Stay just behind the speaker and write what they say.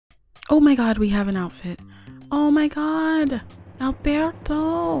Oh my god, we have an outfit. Oh my god,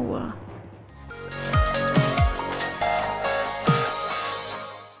 Alberto.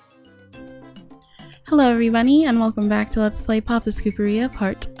 Hello everybody, and welcome back to Let's Play Papa Scooperia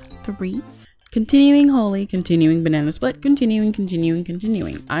Part 3. Continuing Holy, continuing Banana Split, continuing.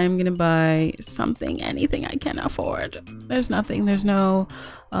 I am gonna buy something, anything I can afford. There's nothing, there's no...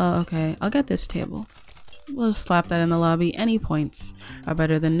 okay, I'll get this table. We'll just slap that in the lobby. Any points are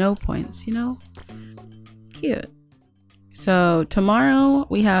better than no points, you know? Cute. So tomorrow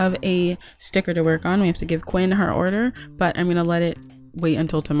we have a sticker to work on. We have to give Quinn her order, but I'm gonna let it wait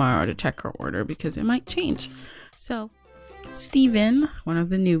until tomorrow to check her order because it might change. So Steven, one of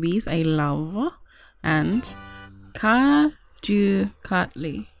the newbies I love, and Kaju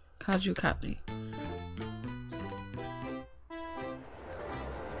Katli.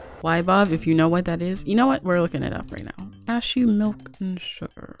 Why, Bob, if you know what that is. You know what? We're looking it up right now. Cashew milk and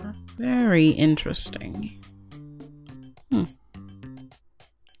sugar. Very interesting. It's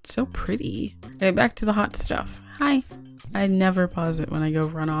so pretty. Okay, back to the hot stuff. Hi. I never pause it when I go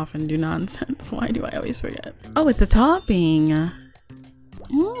run off and do nonsense. Why do I always forget? Oh, it's a topping.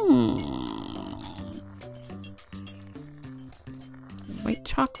 White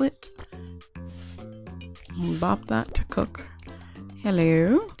chocolate. Bop that to cook.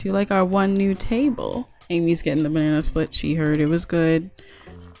 Hello. Do you like our one new table? Amy's getting the banana split. She heard it was good.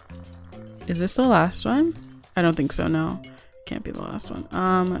 Is this the last one? I don't think so, no. Can't be the last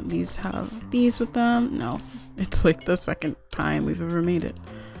one. These have these with them. No, it's like the second time we've ever made it.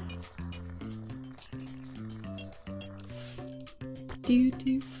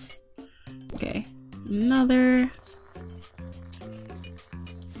 Okay, another.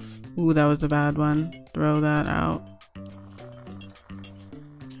 Ooh, that was a bad one. Throw that out.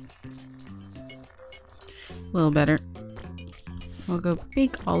 A little better. We'll go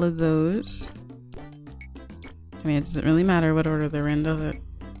bake all of those. I mean, it doesn't really matter what order they're in, does it?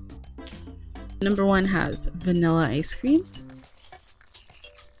 Number one has vanilla ice cream.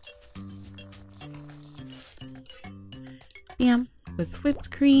 Bam. With whipped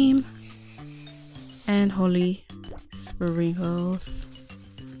cream. And holy sprinkles.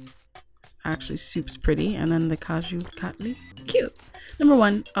 Actually, soup's pretty. And then the Kaju Katli. Cute. Number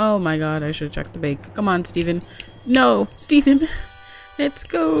one. Oh my god, I should have checked the bake. Come on, Steven. No, Steven. Let's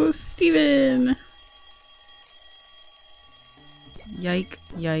go, Steven. Yike.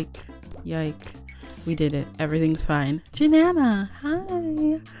 We did it. Everything's fine. Janana,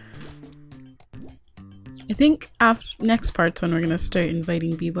 hi. I think after next part's when we're gonna start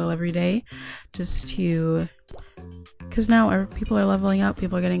inviting people every day, just to, because now people are leveling up,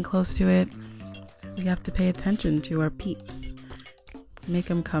 people are getting close to it. We have to pay attention to our peeps. Make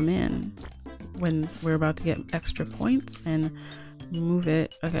them come in when we're about to get extra points and move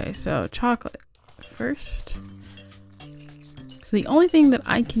it. Okay, so chocolate first. So the only thing that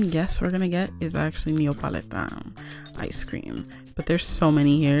I can guess we're gonna get is actually Neapolitan ice cream. But there's so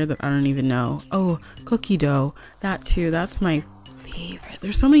many here that I don't even know. Oh, cookie dough. That too. That's my favorite.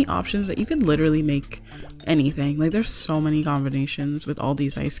 There's so many options that you could literally make anything. Like there's so many combinations with all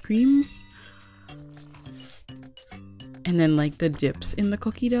these ice creams. And then like the dips in the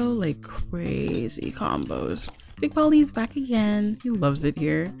cookie dough, like crazy combos. Big Polly's back again. He loves it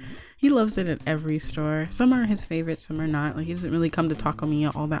here. He loves it at every store. Some are his favorites, some are not. Like he doesn't really come to Taco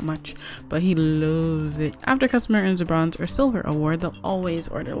Mia all that much, but he loves it. After customer earns a bronze or silver award, they'll always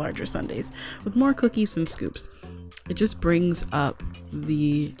order larger sundaes with more cookies and scoops. It just brings up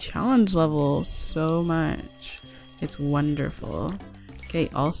the challenge level so much. It's wonderful. Okay,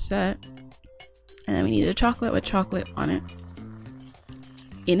 all set. And then we need a chocolate with chocolate on it.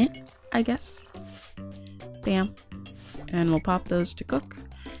 In it, I guess. Bam. And we'll pop those to cook.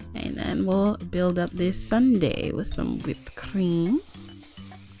 And then we'll build up this sundae with some whipped cream,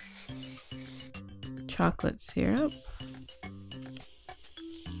 chocolate syrup,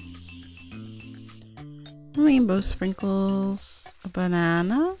 rainbow sprinkles, a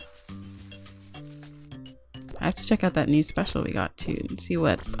banana. I have to check out that new special we got too and see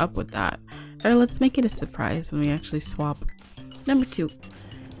what's up with that. Or let's make it a surprise when we actually swap. Number two.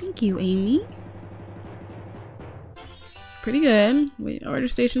 Thank you, Amy. Pretty good. Order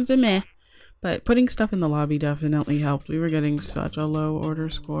stations are meh, but putting stuff in the lobby definitely helped. We were getting such a low order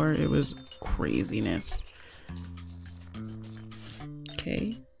score. It was craziness.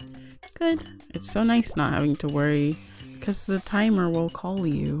 Okay, good. It's so nice not having to worry because the timer will call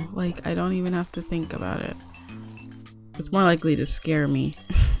you. Like I don't even have to think about it. It's more likely to scare me.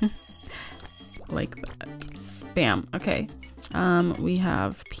 Like that. Bam. Okay. We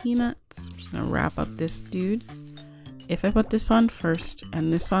have peanuts. I'm just gonna wrap up this dude. If I put this on first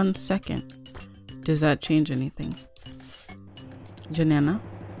and this on second, does that change anything? Janana,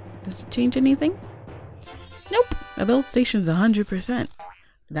 does it change anything? Nope. My build station's 100%.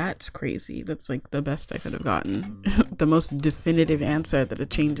 That's crazy. That's like the best I could have gotten. The most definitive answer that it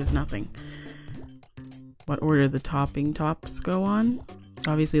changes nothing. What order the tops go on?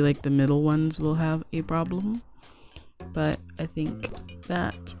 Obviously, like the middle ones will have a problem, but I think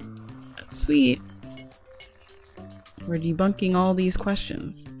that's sweet. We're debunking all these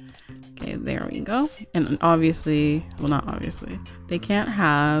questions. Okay, there we go. And obviously, well, not obviously, they can't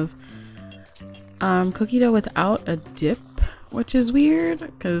have cookie dough without a dip, which is weird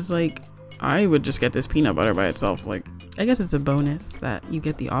because like I would just get this peanut butter by itself. Like, I guess it's a bonus that you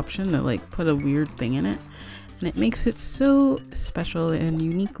get the option to like put a weird thing in it, and it makes it so special and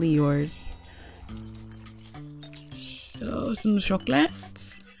uniquely yours. So some chocolate,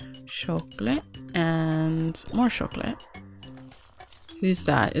 and more chocolate. Who's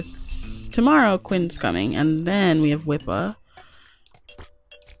that? It's tomorrow. Quinn's coming, and then we have Whippa.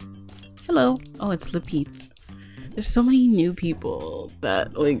 Hello. Oh, it's Lapete. There's so many new people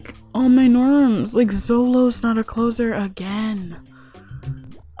that like on my norms. Like Zolo's not a closer again.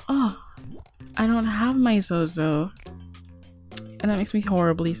 Oh, I don't have my Zozo, and that makes me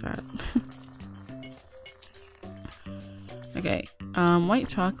horribly sad. Okay, white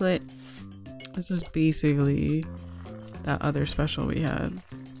chocolate. This is basically that other special we had.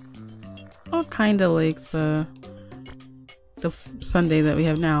 Oh, kind of like the sundae that we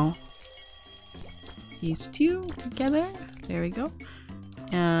have now. These two together. There we go.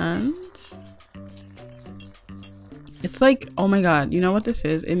 And it's like, oh my god, you know what this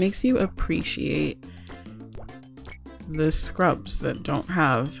is? It makes you appreciate the scrubs that don't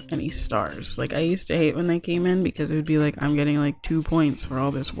have any stars. Like, I used to hate when they came in because it would be like, I'm getting like 2 points for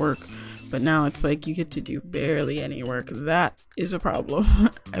all this work. But now it's like you get to do barely any work. That is a problem.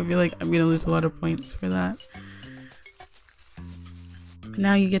 I feel like I'm gonna lose a lot of points for that. But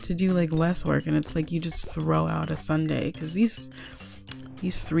now you get to do like less work, and it's like you just throw out a sundae, because these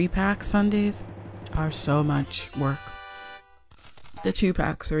 3-pack sundaes are so much work. The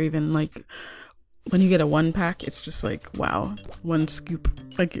 2-packs are even like, when you get a 1-pack, it's just like, wow, 1 scoop.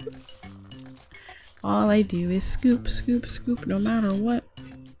 Like, all I do is scoop, scoop, scoop, no matter what.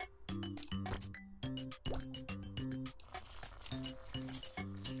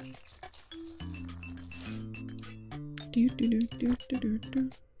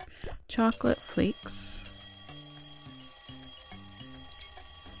 Chocolate flakes.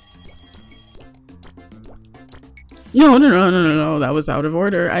 No, that was out of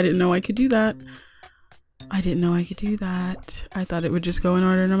order. I didn't know I could do that. I thought it would just go in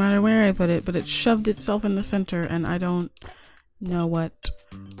order no matter where I put it, but it shoved itself in the center, and I don't know what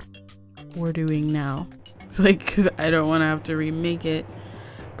we're doing now. Like, because I don't want to have to remake it,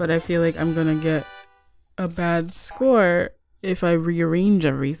 but I feel like I'm gonna get a bad score if I rearrange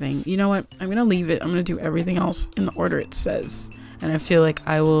everything. You know what? I'm gonna leave it. I'm gonna do everything else in the order it says, and I feel like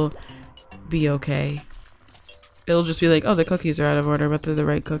I will be okay. It'll just be like, oh, the cookies are out of order, but they're the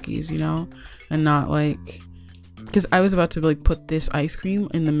right cookies, you know? And not like, because I was about to like put this ice cream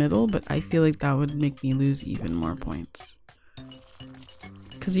in the middle, but I feel like that would make me lose even more points.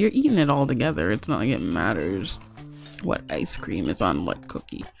 Because you're eating it all together. It's not like it matters what ice cream is on what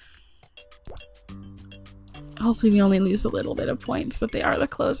cookie. Hopefully we only lose a little bit of points, but they are the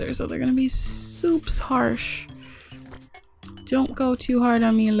closer, so they're gonna be soups harsh. Don't go too hard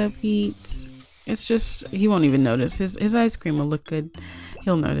on me, Lapete. It's just, he won't even notice. His ice cream will look good.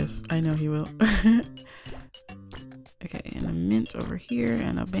 He'll notice. I know he will. Okay, and a mint over here,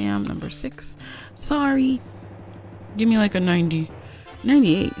 and a bam, number 6. Sorry. Give me like a 90.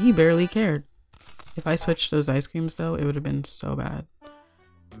 98. He barely cared. If I switched those ice creams though, it would have been so bad.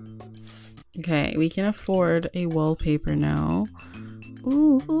 Okay, we can afford a wallpaper now.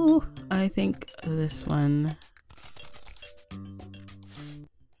 Ooh, I think this one.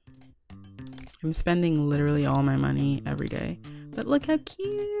 I'm spending literally all my money every day. But look how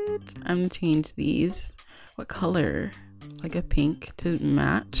cute. I'm gonna change these. What color? Like a pink to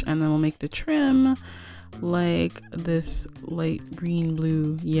match, and then we'll make the trim like this light green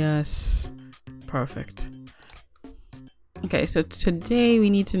blue. Yes, perfect. Okay, so today we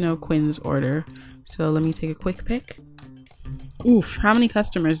need to know Quinn's order. So let me take a quick pick. Oof, how many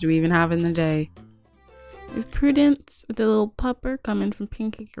customers do we even have in the day? We have Prudence with the little pupper coming from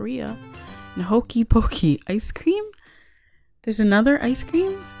Pinkeria. And Hokey Pokey ice cream. There's another ice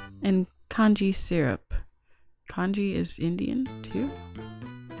cream and Kanji syrup. Kanji is Indian too.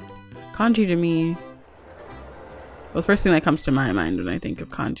 Kanji to me, well, the first thing that comes to my mind when I think of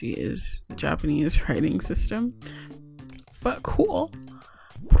kanji is the Japanese writing system. but cool.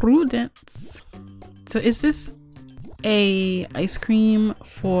 Prudence. So is this a ice cream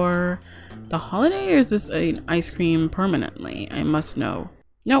for the holiday, or is this an ice cream permanently? I must know.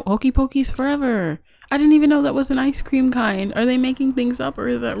 No, Hokey Pokey's forever. I didn't even know that was an ice cream kind. Are they making things up, or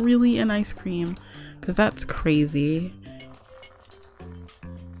is that really an ice cream? Because that's crazy.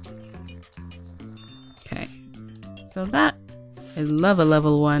 Okay, so that, I love a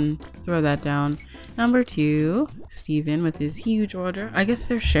level 1. Throw that down. Number 2, Steven with his huge order. I guess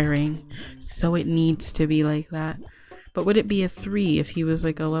they're sharing, so it needs to be like that. But would it be a 3 if he was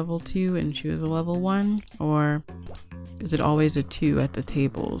like a level 2 and she was a level 1? Or is it always a 2 at the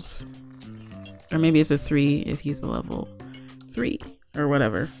tables? Or maybe it's a 3 if he's a level 3 or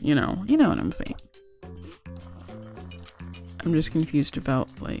whatever. You know what I'm saying. I'm just confused about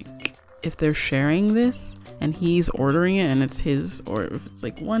like if they're sharing this and he's ordering it and it's his, or if it's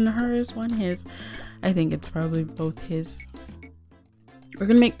like one hers, one his. I think it's probably both his. We're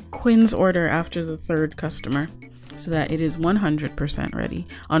gonna make Quinn's order after the 3rd customer so that it is 100% ready.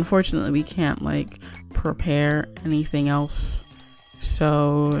 Unfortunately, we can't like prepare anything else,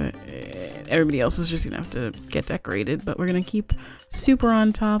 so everybody else is just gonna have to get decorated, but we're gonna keep super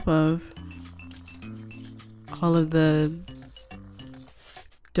on top of all of the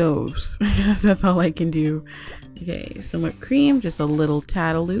doughs. I guess that's all I can do. Okay, some whipped cream, just a little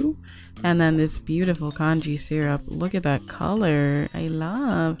tataloo, and then this beautiful kanji syrup. Look at that color. I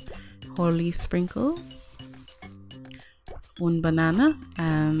love. Holy sprinkles, one banana,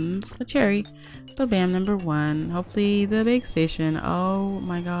 and a cherry. Bam, number 1. Hopefully the bake station. Oh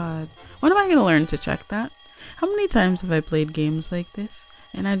my god, when am I gonna learn to check that? How many times have I played games like this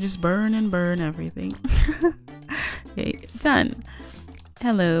and I just burn and burn everything? Okay, done.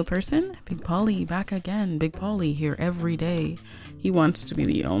 Hello person, Big Polly back again. Big Polly here every day. He wants to be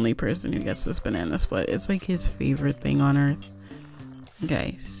the only person who gets this banana split. It's like his favorite thing on earth.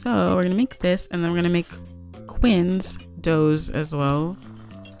 Okay, so we're gonna make this, and then we're gonna make Quinn's doughs as well.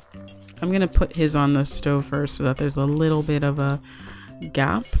 I'm gonna put his on the stove first so that there's a little bit of a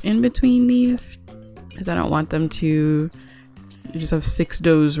gap in between these, because I don't want them to just have 6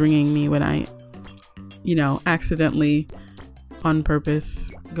 doughs ringing me when I, accidentally, on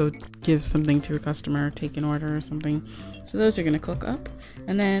purpose, go give something to a customer, take an order or something. So those are gonna cook up.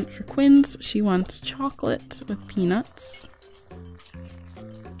 And then for Quinn's, she wants chocolate with peanuts.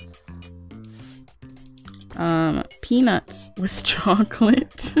 Peanuts with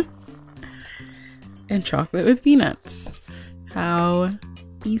chocolate. And chocolate with peanuts. How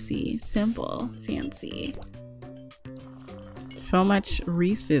easy, simple, fancy. So much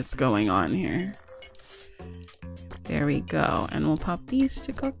Reese's going on here. There we go. And we'll pop these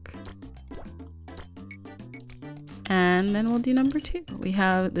to cook. And then we'll do number 2. We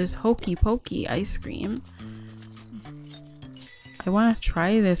have this Hokey Pokey ice cream. I want to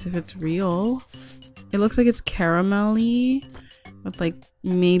try this if it's real. It looks like it's caramelly with like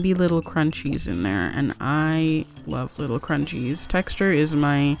maybe little crunchies in there. And I love little crunchies. Texture is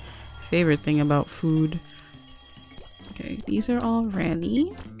my favorite thing about food. Okay, these are all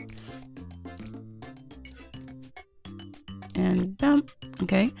ready. And bam.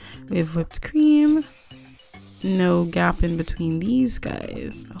 Okay, we have whipped cream. No gap in between these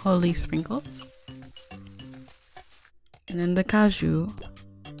guys. Holy sprinkles. And then the Kaju.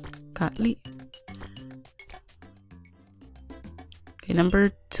 Katli. Okay,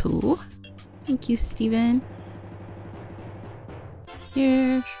 number 2. Thank you, Steven.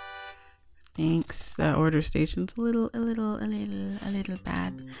 Here. Thanks. The order station's a little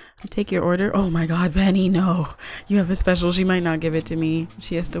bad. I'll take your order. Oh my god, Benny, no. You have a special. She might not give it to me.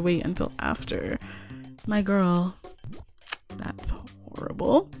 She has to wait until after. My girl. That's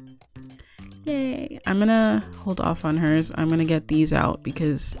horrible. Yay. I'm gonna hold off on hers. I'm gonna get these out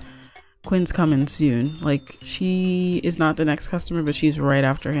because Quinn's coming soon. Like, she is not the next customer, but she's right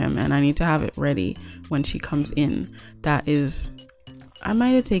after him, and I need to have it ready when she comes in. That is... I might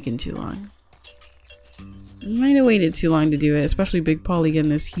have taken too long. I might have waited too long to do it, especially Big Polly getting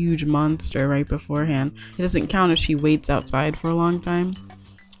this huge monster right beforehand. It doesn't count if she waits outside for a long time.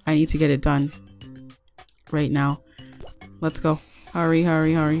 I need to get it done right now. Let's go. Hurry,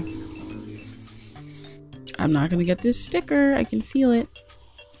 hurry, hurry. I'm not gonna get this sticker. I can feel it.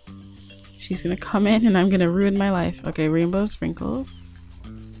 She's gonna come in and I'm gonna ruin my life. Okay, rainbow sprinkles.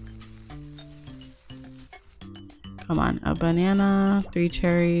 Come on, a banana, 3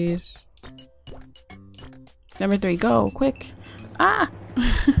 cherries. Number 3, go, quick. Ah!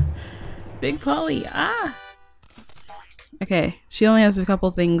 Big Polly, ah! Okay, she only has a couple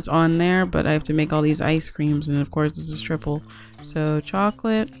things on there, but I have to make all these ice creams, and of course this is triple. So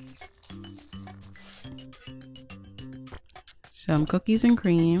chocolate. some cookies and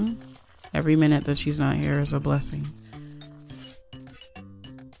cream. Every minute that she's not here is a blessing.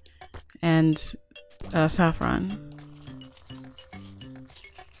 And saffron.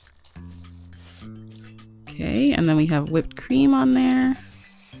 Okay, and then we have whipped cream on there.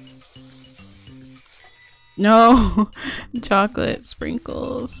 No, chocolate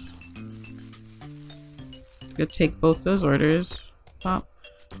sprinkles. Go take both those orders. Pop,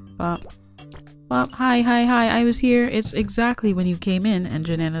 pop, pop. Hi, hi, hi. I was here. It's exactly when you came in and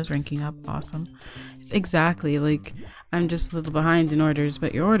Janana's ranking up. Awesome. It's exactly like I'm just a little behind in orders,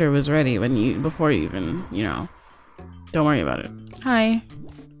 but your order was ready before you even, you know. Don't worry about it. Hi.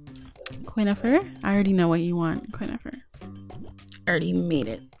 Quinifer, I already know what you want, Quinifer. I already made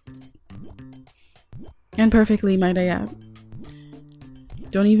it. And perfectly, might I add.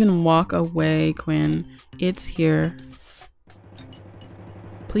 Don't even walk away, Quinn. It's here.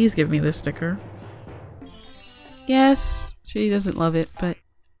 Please give me this sticker. Yes, she doesn't love it, but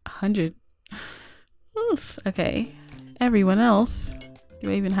 100. Oof, okay. Everyone else.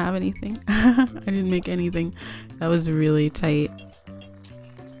 Do I even have anything? I didn't make anything. That was really tight.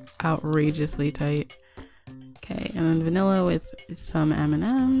 Outrageously tight. Okay, and then vanilla with some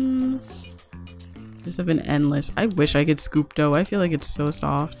M&Ms. Just have an endless. I wish I could scoop dough. I feel like it's so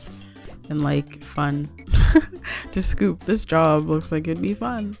soft and like fun to scoop. This job looks like it'd be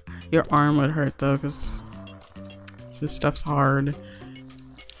fun. Your arm would hurt though because this stuff's hard.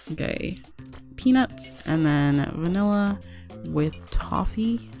 Okay, peanuts and then vanilla with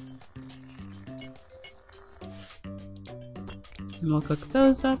toffee. And we'll cook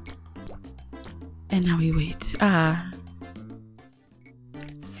those up. And now we wait. Okay,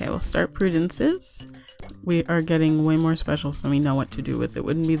 we'll start Prudence's. We are getting way more specials than we know what to do with. It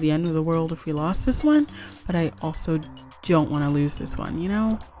wouldn't be the end of the world if we lost this one, but I also don't want to lose this one, you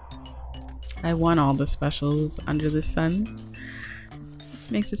know? I want all the specials under the sun.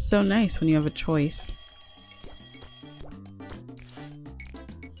 It makes it so nice when you have a choice.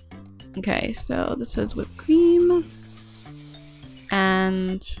 Okay, so this has whipped cream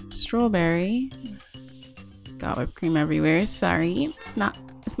and strawberry. Got whipped cream everywhere. Sorry, it's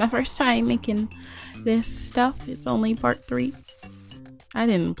my first time making this stuff. It's only part 3. I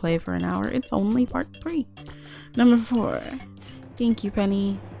didn't play for an hour. It's only part 3. Number 4. Thank you,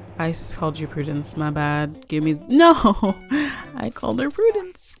 Penny. I called you Prudence. My bad. Give me no. I called her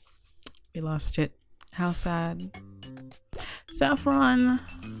Prudence. We lost it. How sad. Saffron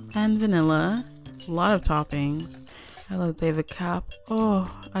and vanilla. A lot of toppings. I love they have a cap.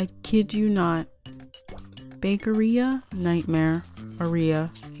 Oh, I kid you not. Bakeria nightmare.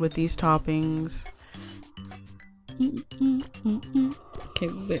 Aria with these toppings. Okay,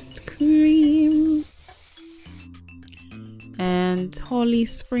 whipped cream and holy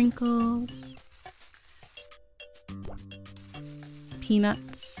sprinkles,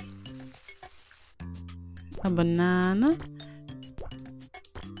 peanuts, a banana,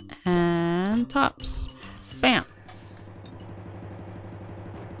 and tops. Bam.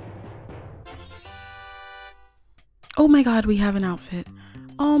 Oh my god, we have an outfit.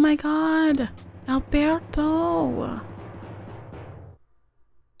 Oh my god, Alberto.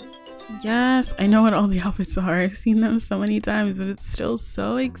 Yes, I know what all the outfits are. I've seen them so many times, but it's still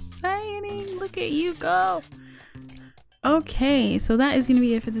so exciting. Look at you go. Okay, so that is going to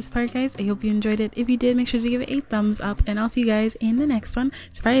be it for this part, guys. I hope you enjoyed it. If you did, make sure to give it a thumbs up, and I'll see you guys in the next one.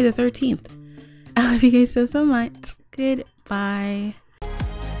 It's Friday the 13th. I love you guys so much. Goodbye.